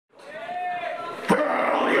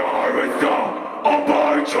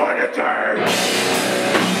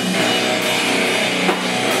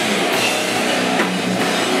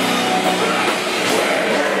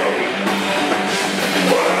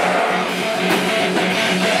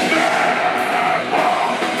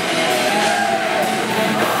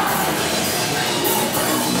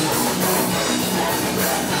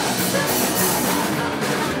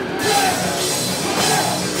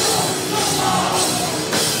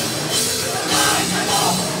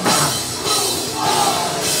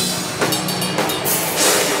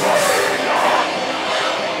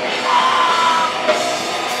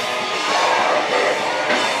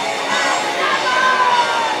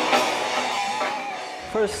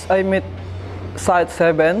First, I met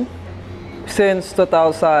Sucketseven since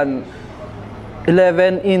 2011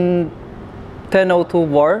 in 10:02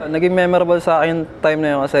 bar. Naging memorable sa akin time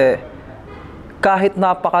na yun kasi kahit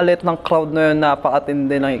napakalit ng crowd na yun,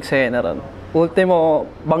 napakatindi ng eksena ron. Ultimo,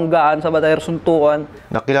 banggaan sa batay, suntukan.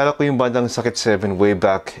 Nakilala ko yung bandang Sucketseven way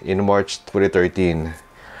back in March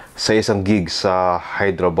 2013 sa isang gig sa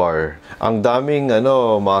Hydra Bar. Ang daming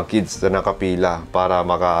mga kids na nakapila para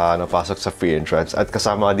makapasok sa free entrance at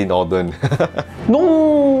kasama din ako dun. Nung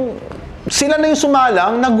sila na yung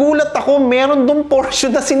sumalang, nagulat ako, meron dong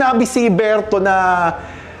portion na sinabi si Berto na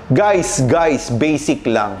guys, basic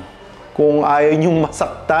lang. Kung ayaw niyong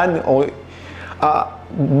masaktan o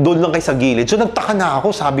doon lang kayo sa gilid. So nagtaka na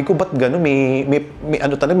ako, sabi ko, ba't gano'n?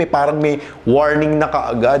 May parang may warning na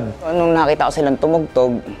kaagad. Nung nakita ko silang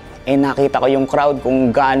tumugtog, nakita ko yung crowd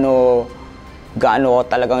kung gaano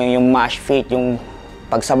talagang yung mash fit, yung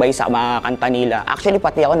pagsabay sa mga kanta nila. Actually,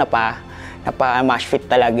 pati ako napa-mash fit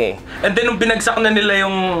talaga eh. And then nung binagsak na nila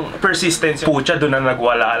yung persistence, pucha, doon na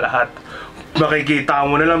nagwala lahat. Makikita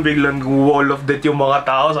mo na lang biglang wall of death yung mga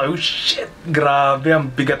tao. Sabi, oh shit, grabe,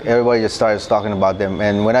 ang bigat. Everybody just starts talking about them.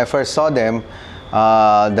 And when I first saw them,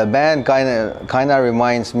 the band kinda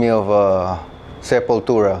reminds me of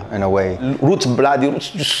Sepultura in a way. Roots, Bloody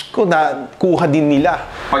Roots, Diyos ko, nakuha din nila.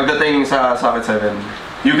 Pagdating sa Sucketseven,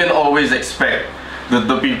 you can always expect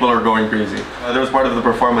that the people are going crazy. There was part of the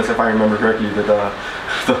performance, if I remember correctly, that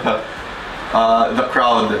the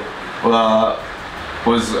crowd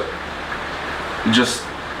was just,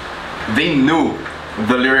 they knew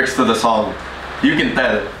the lyrics to the song. You can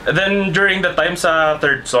tell. And then during the time sa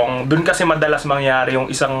third song, dun kasi madalas mangyari yung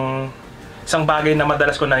isang bagay na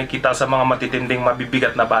madalas ko nakikita sa mga matitinding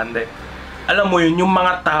mabibigat na banda. Alam mo yun, yung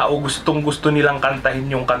mga tao gusto nilang kantahin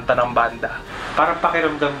yung kanta ng banda. Parang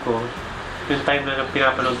pakiramdam ko, yung time na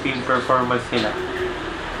pinapanood yung performance nila,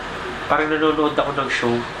 parang nanonood ako ng show.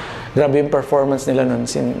 Grabe yung performance nila nun.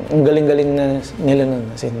 Ang galing-galing na nila nun.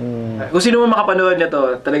 Kung sino mo makapanood nyo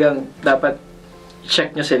to, talagang dapat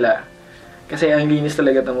check nyo sila. Kasi ang linis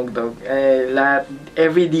talaga tumugtog. Lahat,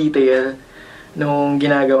 every detail nung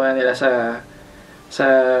ginagawa nila sa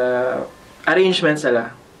arrangements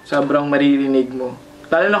nila, sobrang maririnig mo.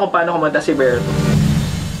 Lalo na kung paano kumanta si Berto.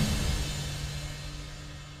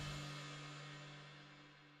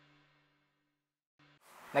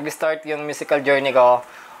 Nag-start yung musical journey ko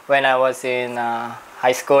when I was in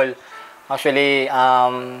high school. Actually,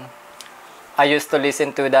 I used to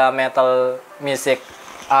listen to the metal music,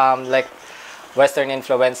 like Western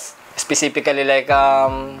influence, specifically like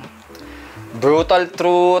Brutal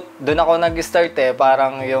Truth. Doon ako nag-start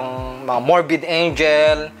parang yung mga Morbid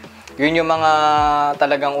Angel. Yun yung mga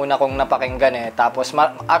talagang una kong napakinggan Tapos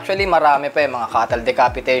actually marami pa mga Cattle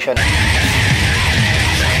Decapitation.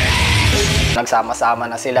 Nagsama-sama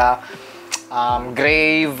na sila.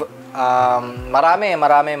 Dreive,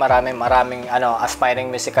 maraming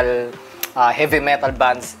aspiring musical heavy metal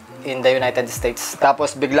bands in the United States.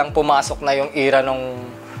 Tapos biglang pumasok na yung era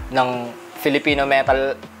ng Filipino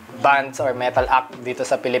metal bands or metal act dito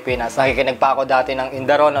sa Pilipinas. Nakikinig pa ako dati ng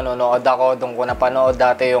Indaro, nanonood ako, doon ko napanood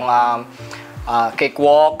dati yung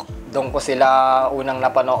Cakewalk, doon ko sila unang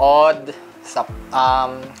napanood sa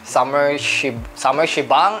Summer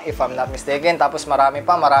Shibang, if I'm not mistaken. Tapos maraming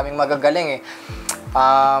magagaling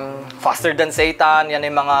Faster Than Satan, yan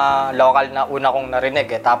yung mga local na una kong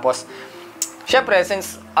narinig Tapos syempre,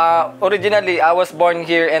 since originally I was born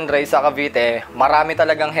here and raised sa Cavite, marami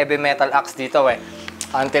talagang heavy metal acts dito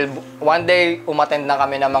Until one day, umattend na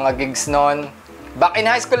kami ng mga gigs noon. Back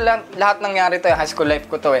in high school lang, lahat nangyari to high school life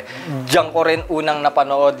ko to Diyan ko rin unang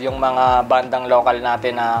napanood yung mga bandang local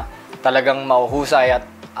natin na talagang mauhusay at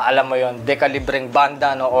alam mo yon, dekalibreng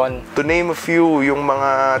banda noon. To name a few, yung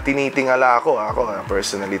mga tinitingala ako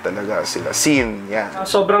personally talaga sila. Scene, yan.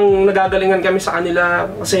 Sobrang nagagalingan kami sa kanila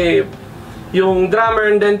kasi yung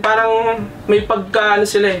drummer and then parang may pagka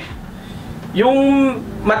sila yung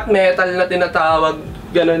math metal na tinatawag,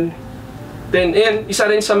 ganun. Then, yan,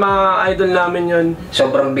 isa rin sa mga idol namin yun.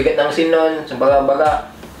 Sobrang bigat ng scene nun, sa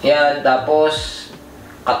baga-baga. Yan, tapos,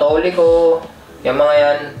 Katoliko, yung mga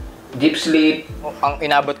yan, Deep Sleep. Ang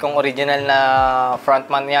inabot kong original na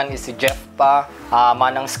frontman yan is si Jeff pa,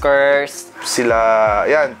 Manang Skurs. Sila,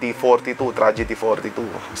 yan, T42, Tragedy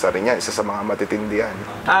 42. Isa rin yan, isa sa mga matitindi yan.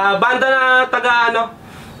 Banda na taga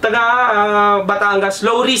Batangas,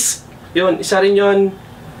 Low Risk. Yun, isa rin yun.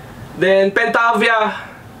 Then,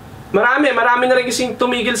 Pentavia. Marami na rin kasing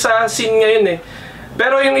tumigil sa scene ngayon eh.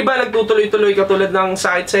 Pero yung iba nagtutuloy-tuloy katulad ng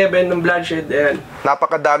Sucketseven, ng Bloodshed, ayan.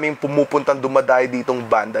 Napakadaming pumupuntang dumadayo ditong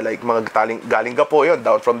banda, like mga galing ka po yun,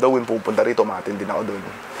 Down from the Wind, pupunta rito, matin din ako doon.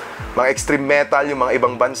 Mga extreme metal, yung mga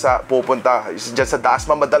ibang bansa, pupunta dyan sa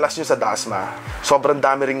Dasma, madalas yun sa Dasma. Sobrang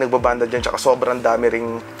dami ring nagbabanda dyan, tsaka sobrang dami ring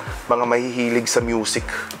mga mahihilig sa music.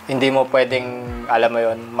 Hindi mo pwedeng, alam mo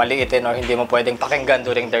yun, maliitin or hindi mo pwedeng pakinggan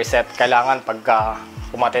during their set. Kailangan pagka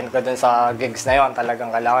umattend ka dun sa gigs na yon,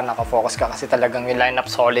 talagang kailangan nakafocus ka kasi talagang yung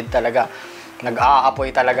lineup solid talaga.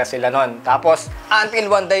 Nag-aapoy talaga sila nun. Tapos,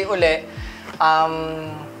 until one day uli,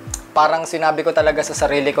 parang sinabi ko talaga sa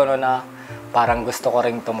sarili ko no na parang gusto ko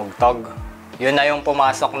ring tumugtog. Yun na yung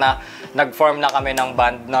pumasok na nag-form na kami ng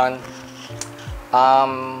band nun.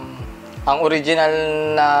 Ang original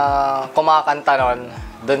na kumakanta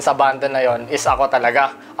nun, dun sa banda na yon is ako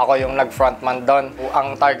talaga. Ako yung nag-frontman doon.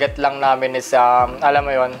 Ang target lang namin is, alam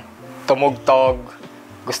mo yon, tumugtog.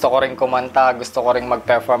 Gusto ko rin kumanta, gusto ko rin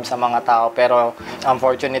mag-perform sa mga tao. Pero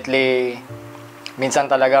unfortunately, minsan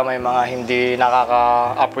talaga may mga hindi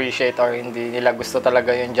nakaka-appreciate or hindi nila gusto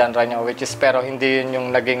talaga yung genre nyo. Which is, pero hindi yun yung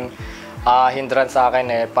naging hindrance sa akin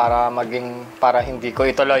eh, para hindi ko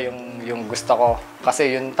ituloy yung gusto ko.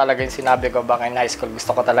 Kasi yun talaga yung sinabi ko baka in high school,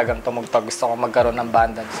 gusto ko talagang tumugtog, gusto ko magkaroon ng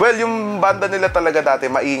banda. Well, yung banda nila talaga dati,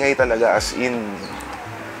 maingay talaga, as in,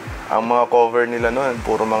 ang mga cover nila noon,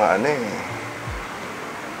 puro mga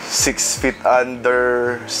 6 Feet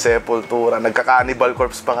Under, Sepultura, nagka-Cannibal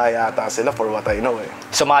Corpse pa nga yata sila for what I know eh.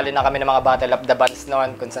 Sumali na kami ng mga Battle of the Bands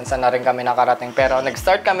noon, kung saan na rin kami nakarating. Pero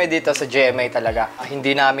nag-start kami dito sa GMA talaga.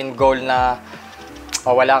 Hindi namin goal na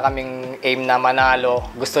wala kaming aim na manalo.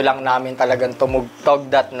 Gusto lang namin talagang tumugtog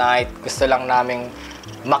that night. Gusto lang namin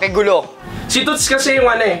makigulo. Si Toots kasi yung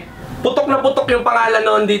putok na putok yung pangalan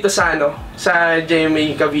noon dito sa sa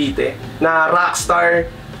GMA Cavite na rockstar.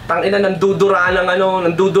 Tangina, nanduduraan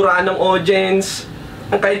ng audience.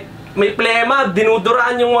 Kahit may plema,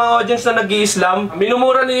 dinuduraan yung mga audience na nag-i-islam.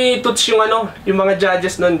 Minumura ni Toots yung yung mga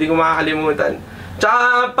judges noon, hindi ko makakalimutan.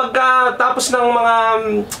 Tsaka pagkatapos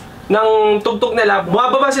ng tugtog nila,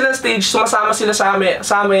 bumababa sila ng stage, sumasama sila sa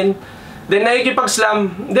amin. Then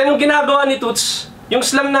nakikipag-slam. Then yung ginagawa ni Toots, yung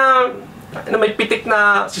slam na may pitik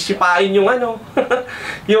na sisipain yung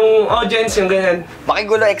yung audience, yung ganyan.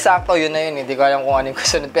 Makigulo, eksakto, yun na yun. Hindi ko alam kung ano yung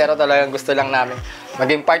kasunod, pero talagang gusto lang namin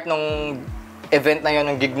maging part nung event na yun,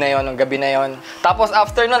 nung gig na yun, nung gabi na yun. Tapos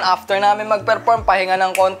after namin mag-perform, pahinga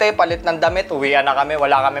ng konti, palit ng damit, uwian na kami.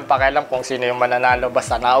 Wala kaming pakialam kung sino yung mananalo.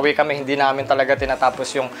 Basta nauwi kami, hindi namin talaga tinatapos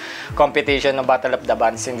yung competition ng Battle of the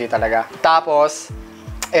Bands. Hindi talaga. Tapos,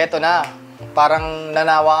 eto na. Parang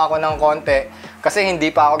nanawa ako ng konti. Kasi hindi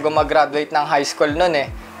pa ako gumagraduate ng high school nun eh.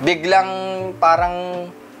 Biglang parang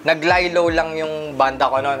nag-lie-low lang yung banda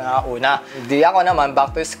ko nun, una. Di ako naman,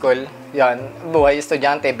 back to school. Yan, buhay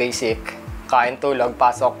estudyante, basic. Kain, tulog,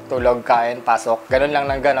 pasok, tulog, kain, pasok. Ganun lang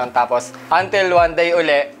ng ganun. Tapos, until one day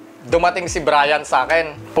uli, dumating si Brian sa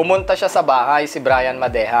akin. Pumunta siya sa bahay, si Brian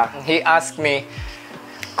Madeha. He asked me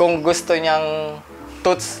kung gusto niyang,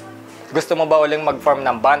 Toots, gusto mo ba uling mag-form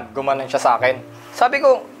ng band? Gumanon siya sa akin. Sabi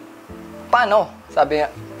ko, paano? Sabi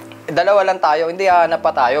niya, dalawa lang tayo, hindi hanap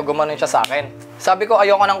pa tayo. Gumanon siya sa akin. Sabi ko,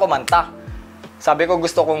 ayoko nang kumanta. Sabi ko,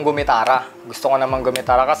 gusto kong gumitara. Gusto ko namang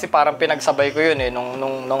gumitara kasi parang pinagsabay ko yun eh.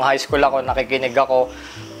 Nung high school ako, nakikinig ako,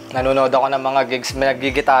 nanonood ako ng mga gigs,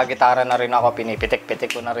 nagigitara na rin ako,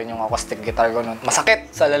 pinipitik-pitik ko na rin yung acoustic guitar ko nun. Masakit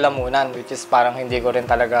sa lalamunan, which is parang hindi ko rin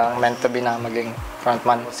talaga meant to be na maging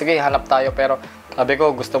frontman. Sige, hanap tayo, pero sabi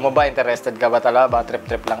ko, gusto mo ba? Interested ka ba talaga? Ba,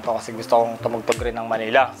 trip-trip lang to kasi gusto kong tumugtog rin ng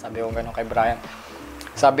Manila. Sabi ko gano'n kay Brian.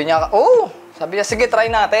 Sabi niya, sabi niya, sige, try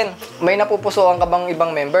natin. May napupusuan ka bang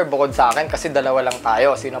ibang member bukod sa akin? Kasi dalawa lang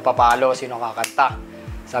tayo. Sino papalo, sino kakanta.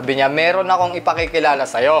 Sabi niya, meron akong ipakikilala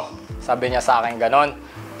sa'yo. Sabi niya sa akin ganon.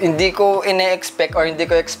 Hindi ko ine-expect or hindi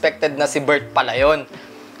ko expected na si Bert pala yun.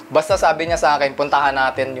 Basta sabi niya sa akin, puntahan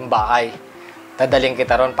natin yung bahay. Dadaling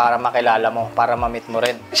kita ron para makilala mo, para ma-meet mo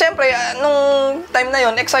rin. Siyempre, nung time na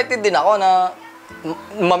yun, excited din ako na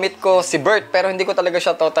ma-meet ko si Bert, pero hindi ko talaga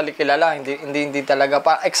siya totally kilala. Hindi talaga.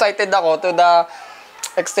 Excited ako to the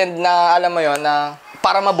extent na, alam mo yon na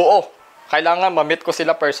para mabuo. Kailangan ma-meet ko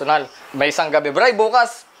sila personal. May isang gabi, Bray,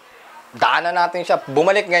 bukas, daanan natin siya.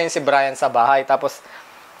 Bumalik ngayon si Brian sa bahay. Tapos,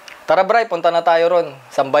 tara Bri, punta na tayo ron.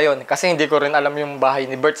 Saan ba yun? Kasi hindi ko rin alam yung bahay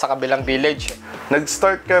ni Bert sa kabilang village.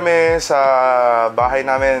 Nag-start kami sa bahay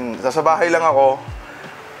namin. Sa bahay lang ako.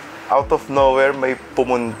 Out of nowhere, may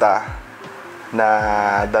pumunta na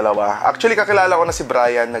dalawa. Actually, kakilala ko na si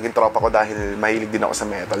Brian. Naging tropa ko dahil mahilig din ako sa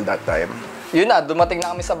metal that time. Yun na, dumating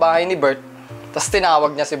na kami sa bahay ni Bert. Tapos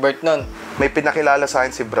tinawag niya si Bert nun. May pinakilala sa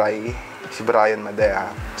akin si Brian Madea.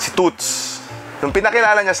 Si Toots. Nung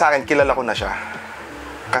pinakilala niya sa akin, kilala ko na siya.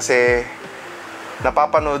 Kasi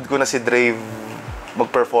napapanood ko na si Dreive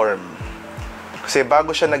mag-perform. Kasi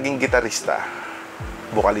bago siya naging gitarista,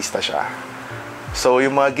 vocalista siya. So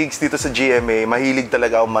yung mga gigs dito sa GMA, mahilig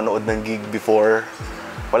talaga ako manood ng gig before.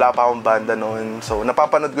 Wala pa akong banda noon. So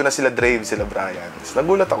napapanood ko na sila Dreive, sila Brian. So,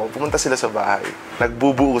 nagulat ako, pumunta sila sa bahay.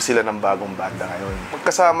 Nagbubuo sila ng bagong banda ngayon.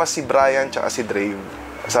 Magkasama si Brian tsaka si Dreive.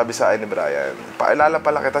 Sabi sa akin ni Brian, paalala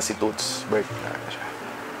pala kita si Toots, Bert.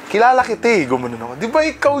 Kilala kita eh, gumunon ako. Di ba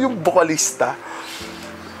ikaw yung vocalista?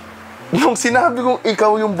 Nung sinabi kong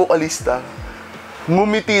ikaw yung vocalista,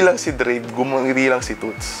 ngumiti lang si Dreive, gumiti lang si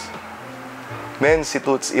Toots. Men, si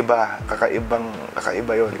Toots iba,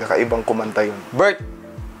 kakaiba yun, kakaibang kumanta yun. Bert,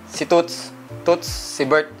 si Toots, si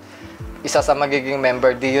Bert, isa sa magiging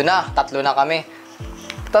member. Di yun na, 3 na kami.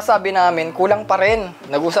 Tapos sabi namin, kulang pa rin.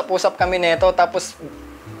 Nag-usap-usap kami nito, tapos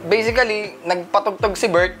basically, nagpatugtog si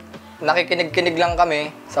Bert, nakikinig-kinig lang kami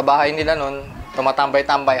sa bahay nila nun,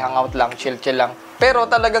 tumatambay-tambay, hangout lang, chill-chill lang. Pero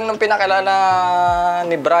talagang nung pinakilala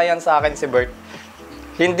ni Brian sa akin si Bert,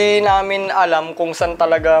 hindi namin alam kung saan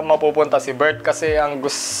talaga mapupunta si Bert kasi ang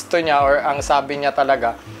gusto niya or ang sabi niya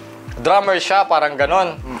talaga, drummer siya, parang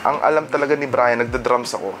ganon. Ang alam talaga ni Brian,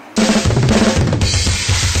 nagda-drums ako.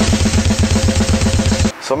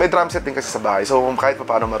 So may drum set din kasi sa bahay, so kahit pa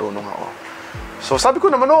paano marunong ako. So sabi ko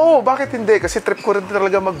naman, oo, bakit hindi? Kasi trip ko rin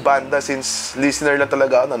talaga magbanda since listener lang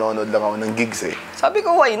talaga ako, nanonood lang ako ng gigs eh. Sabi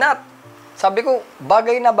ko, why not? Sabi ko,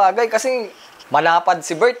 bagay na bagay kasi malapad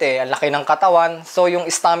si Bert eh, ang laki ng katawan. So yung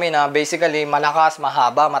stamina, basically, malakas,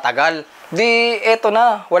 mahaba, matagal. Di, eto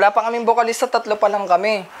na, wala pa kaming vocalista, 3 pa lang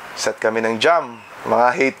kami. Set kami ng jam. Mga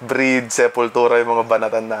Hatebreed, Sepultura yung mga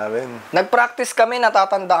banatan namin. Nag-practice kami,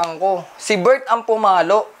 natatandaan ko. Si Bert ang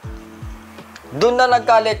pumalo. Doon na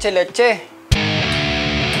nagka-leche-leche.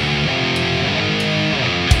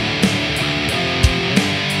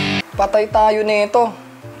 Patay tayo nito.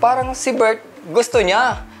 Parang si Bert, gusto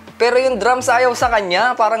niya. Pero yung drums ayaw sa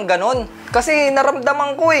kanya, parang ganon. Kasi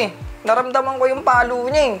naramdaman ko eh. Naramdaman ko yung palo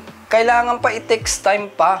niya eh. Kailangan pa it-takes time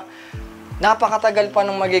pa. Napakatagal pa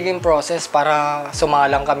ng magiging process para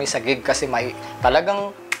sumalang kami sa gig kasi may talagang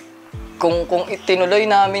kung itinuloy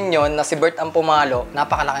namin yon na si Bert ang pumalo,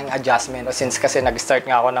 napakalaking adjustment. Since kasi nag-start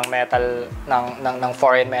nga ako ng metal, ng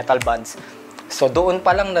foreign metal bands. So doon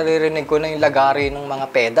pa lang naririnig ko na yung lagari ng mga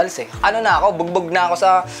pedals eh. Ano na ako, bugbog na ako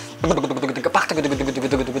sa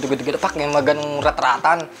yung mga ganong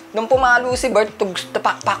ratratan. Nung pumalo si Bert,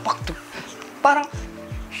 parang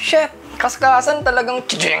shit, kaskasan talagang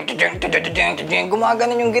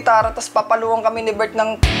gumaganon yung gitara, tapos papaluan kami ni Bert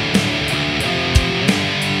ng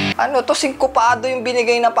ano to, sinkopado yung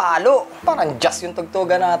binigay na palo. Parang just yung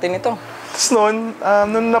tugtugan natin ito. Tapos noon,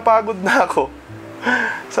 nung napagod na ako,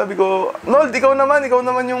 sabi ko, Nold, ikaw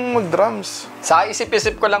naman yung mag-drums. Sa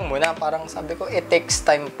isip-isip ko lang muna, parang sabi ko, it takes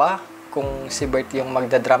time pa kung si Bert yung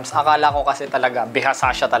magda-drums. Akala ko kasi talaga,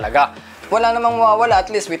 bihasa siya talaga. Wala namang mawawala,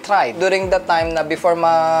 at least we tried. During that time na before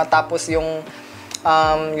matapos yung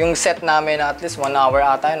set namin na at least 1 hour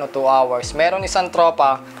ata yun o 2 hours, meron isang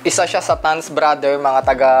tropa, isa siya sa Tans Brother, mga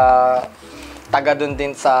taga dun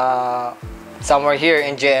din sa somewhere here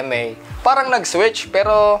in GMA. Parang nag-switch,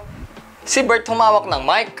 pero si Bert humawak ng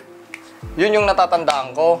mic. Yun yung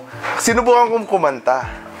natatandaan ko. Sinubukan kong kumanta.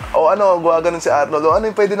 O ano, gumaganon si Arnold. O ano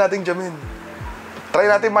yung pwede nating jamin? Try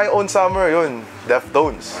natin My Own Summer, yun.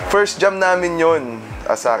 Deftones. First jam namin yun,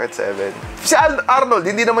 Sucketseven. Si Arnold,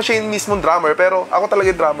 hindi naman siya yung mismong drummer, pero ako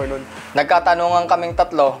talaga yung drummer nun. Nagkatanungan kaming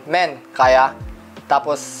 3, men, kaya?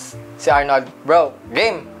 Tapos si Arnold, bro,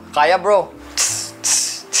 game, kaya bro.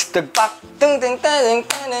 Tugpak, eh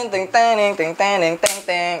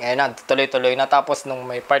na, tuloy-tuloy na. Tapos nung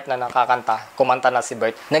may part na nakakanta, kumanta na si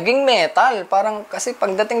Bert. Naging metal, parang kasi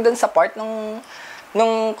pagdating dun sa part nung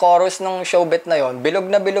chorus nung showbet na yon,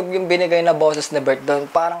 bilog na bilog yung binigay na boses ni Bert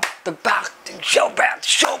doon. Parang tugpak, showbet,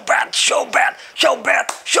 showbet, showbet, showbet,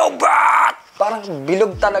 showbet. Parang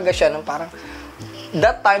bilog talaga siya, nung parang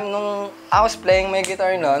that time nung I was playing my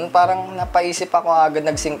guitar noon, parang napaisip ako agad,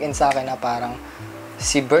 nag-sink in sa akin na parang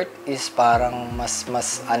si Bert is parang mas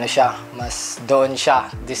ano siya, mas doon siya,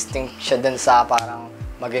 distinct siya dun sa parang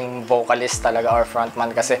maging vocalist talaga or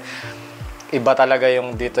frontman kasi iba talaga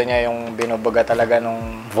yung dito niya, yung binubuga talaga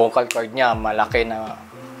nung vocal cord niya, malaki na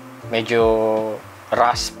medyo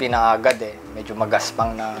raspy na agad eh. Medyo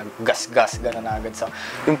magaspang na gas-gas, gano'n na agad. So,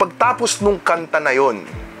 yung pagtapos nung kanta na yon,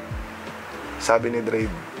 sabi ni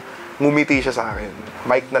Dreive, ngumiti siya sa akin,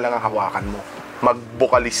 mic na lang ang hawakan mo.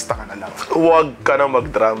 Mag-vocalista ka na lang. Huwag ka na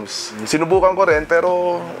mag-drums. Sinubukan ko rin,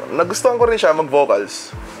 pero nagustuhan ko rin siya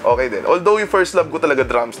mag-vocals. Okay din. Although yung first love ko talaga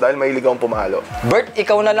drums dahil mahilig akong pumalo. Bert,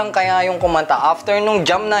 ikaw na lang kaya yung kumanta. After nung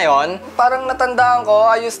jam na yon, parang natandaan ko,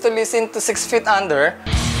 I used to listen to 6 Feet Under.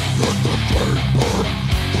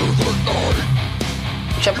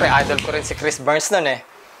 Siyempre, idol ko rin si Chris Burns nun eh.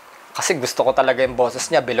 Kasi gusto ko talaga yung boses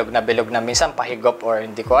niya, bilog na minsan, pahigop or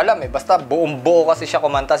hindi ko alam eh. Basta buong-buo kasi siya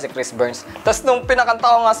kumanta, si Chris Burns. Tapos nung pinakanta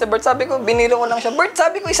ko nga si Bert, sabi ko, binilo ko lang siya. Bert,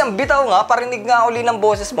 sabi ko, isang bitaw nga, parinig nga uli ng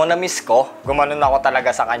boses mo, na-miss ko. Gumanon ako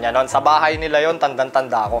talaga sa kanya noon. Sa bahay nila yon,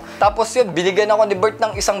 tandang-tanda ko. Tapos yun, binigyan ako ni Bert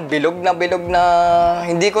ng isang bilog na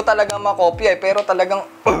hindi ko talaga makopya eh, pero talagang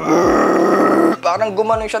parang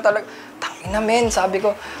gumanon siya talaga. Tangina men, sabi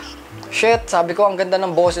ko, shit, sabi ko, ang ganda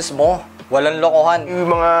ng boses mo. Walang lokohan. Yung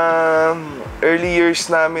mga early years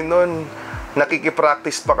namin noon,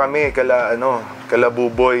 nakikipractice pa kami kala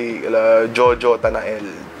Buboy, kala Jojo, Tanael.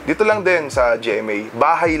 Dito lang din sa GMA.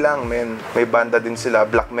 Bahay lang, men. May banda din sila,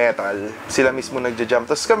 black metal. Sila mismo nagja-jam.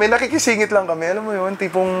 Tapos kami, nakikisingit lang kami. Alam mo yun,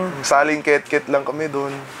 tipong saling ket-ket lang kami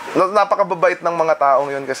doon. Napakababait ng mga taong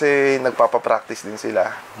yun kasi nagpapapractice din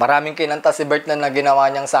sila. Maraming kinanta si Bert na ginawa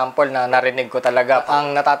niyang sample na narinig ko talaga.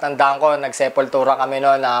 Ang natatandaan ko, nagsepultura kami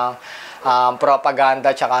noon ng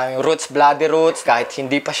propaganda tsaka yung Roots, Bloody Roots, kahit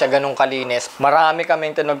hindi pa siya ganun kalinis. Marami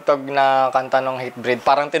kaming tinugtog na kanta ng Hatebreed.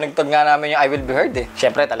 Parang tinugtog nga namin yung I Will Be Heard eh.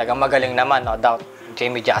 Siyempre talagang magaling naman, no doubt.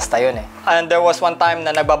 Jamie Jasta yun eh. And there was one time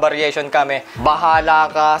na nagba-variation kami. Bahala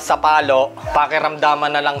ka sa palo,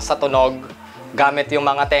 pakiramdaman na lang sa tunog, gamit yung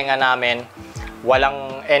mga tenga namin.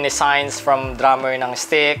 Walang any signs from drummer ng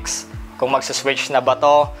sticks, kung magsuswitch na ba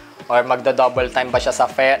to, or magda-double time ba siya sa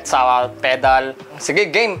pedal. Sige,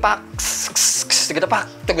 game, pak. Sige, pak.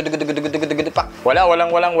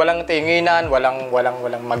 Walang tinginan, walang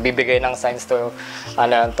magbibigay ng signs to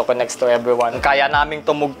connect to everyone. Kaya naming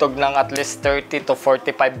tumugtog ng at least 30 to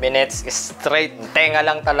 45 minutes straight. Tenga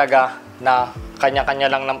lang talaga na kanya-kanya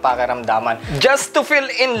lang ng pakiramdaman. Just to fill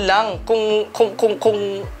in lang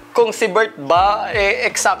kung si Bert ba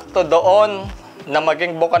eksakto doon na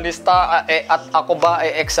maging vocalista at ako ba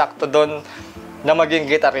ay eksakto doon na maging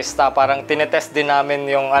gitarista. Parang tinetest din namin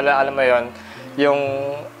yung, alam mo yon, yung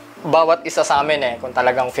bawat isa sa amin kung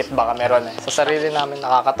talagang fit ba kami ron Sa sarili namin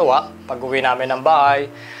nakakatuwa, pag uwi namin ng bahay,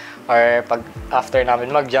 or pag after namin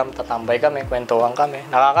mag-jam, tatambay kami, kwentuhan kami.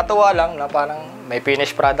 Nakakatuwa lang na parang may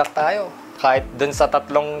finished product tayo. Kahit dun sa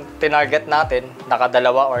tatlong tinarget natin,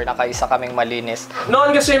 nakadalawa or nakaisa kaming malinis.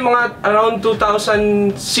 Noon kasi mga around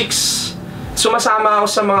 2006, sumasama ako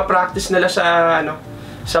sa mga practice nila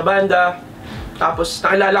sa banda. Tapos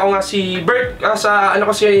nakilala ko nga si Bert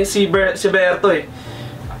si Berto eh.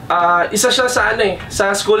 Isa siya sa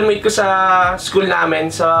schoolmate ko sa school namin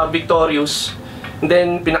sa Victorious. And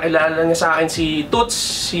then pinakilala niya sa akin si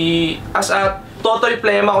Toots, as a Totoy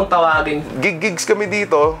Plema kung tawagin. Gigs kami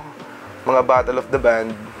dito, mga Battle of the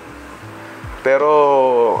Band. Pero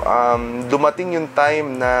dumating yung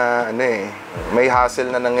time na may hassle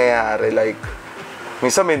na nangyayari, like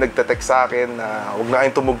minsan may nagte-text sa akin na huwag na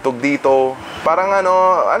kayong tumugtog dito. Parang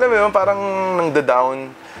alam mo yun, parang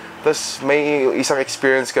nang-down. Tapos may isang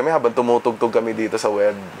experience kami habang tumutugtog kami dito sa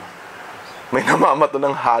web. May namamato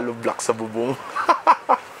ng hollow block sa bubong.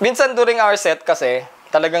 Minsan during our set kasi,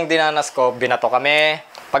 talagang dinanas ko, binato kami.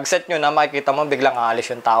 Pag set nyo na, makikita mo biglang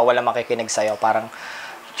aalis yung tao, wala makikinig sa'yo. Parang,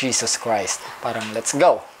 Jesus Christ. Parang, let's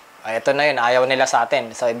go. Ito na yun, ayaw nila sa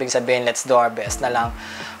atin. So, ibig sabihin, let's do our best na lang.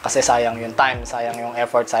 Kasi sayang yung time, sayang yung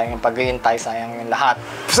effort, sayang yung paghihintay, sayang yung lahat.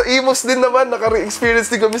 Sa Imus din naman,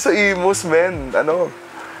 naka-experience din kami sa Imus, men.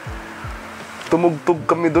 Tumugtog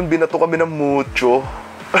kami doon, binato kami ng mucho.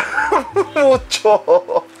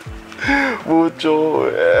 Mucho.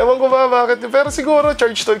 Ewan ko ba bakit. Pero siguro,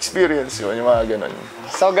 charge to experience yun, yung mga ganun.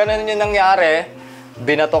 So, ganun yung nangyari.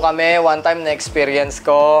 Binato kami, one time na-experience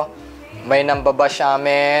ko, may nambabash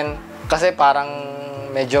amin. Kasi parang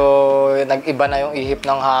medyo nag-iba na yung ihip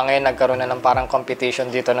ng hangin, nagkaroon na ng parang competition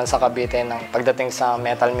dito sa Cavite ng pagdating sa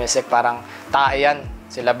metal music, parang tae yan.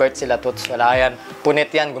 Sila Bert, sila Toots, wala yan.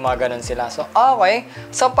 Punit yan, gumaganon sila. So, okay.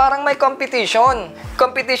 So, parang may competition.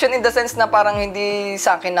 Competition in the sense na parang hindi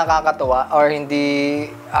sa akin nakakatuwa or hindi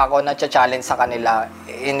ako na-challenge sa kanila.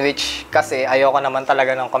 In which, kasi ayoko naman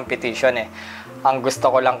talaga ng competition Ang gusto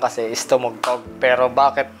ko lang kasi is tumugtog. Pero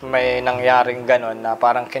bakit may nangyaring ganun na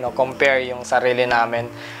parang kino-compare yung sarili namin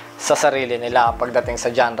sa sarili nila pagdating sa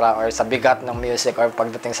genre or sa bigat ng music or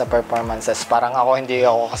pagdating sa performances. Parang hindi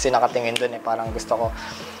ako kasi nakatingin dun eh. Parang gusto ko,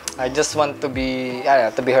 I just want to be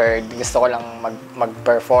heard. Gusto ko lang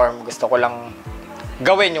mag-perform. Gusto ko lang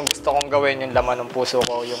gawin yung gusto kong gawin, yung laman ng puso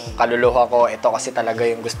ko, yung kaluluha ko. Ito kasi talaga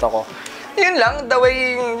yung gusto ko. Yun lang, the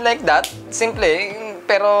way like that. Simple,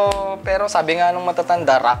 pero sabi nga nung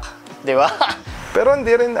matatanda, rock, di ba? Pero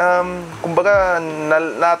hindi rin, kumbaga,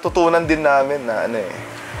 natutunan din namin na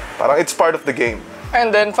parang it's part of the game.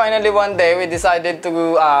 And then finally one day, we decided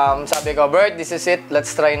to, sabi ko, Bert, this is it,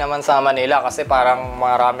 let's try naman sa Manila kasi parang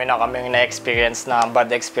marami na kaming na-experience na bad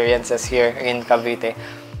experiences here in Cavite.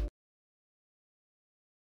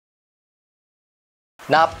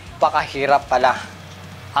 Napakahirap pala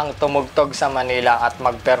ang tumugtog sa Manila at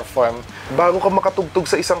mag-perform. Bago ka makatugtog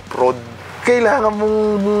sa isang prod, kailangan mong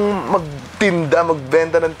magtinda,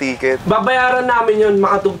 magbenta ng ticket. Babayaran namin yun,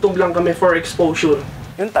 makatugtog lang kami for exposure.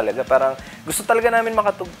 Yun talaga, parang gusto talaga namin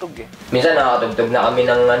makatugtog eh. Minsan nakatugtog na kami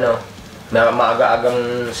ng na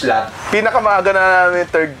maaga-agang slot. Pinakamaaga na namin,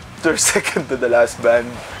 third second to the last band.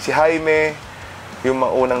 Si Jaime, yung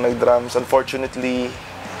mga unang nag-drums, unfortunately,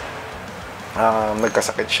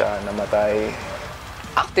 nagkasakit siya, namatay.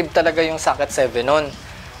 Active talaga yung Sucketseven nun.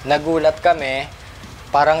 Nagulat kami,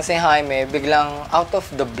 parang si Jaime biglang out of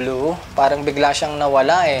the blue, parang bigla siyang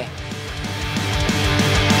nawala eh.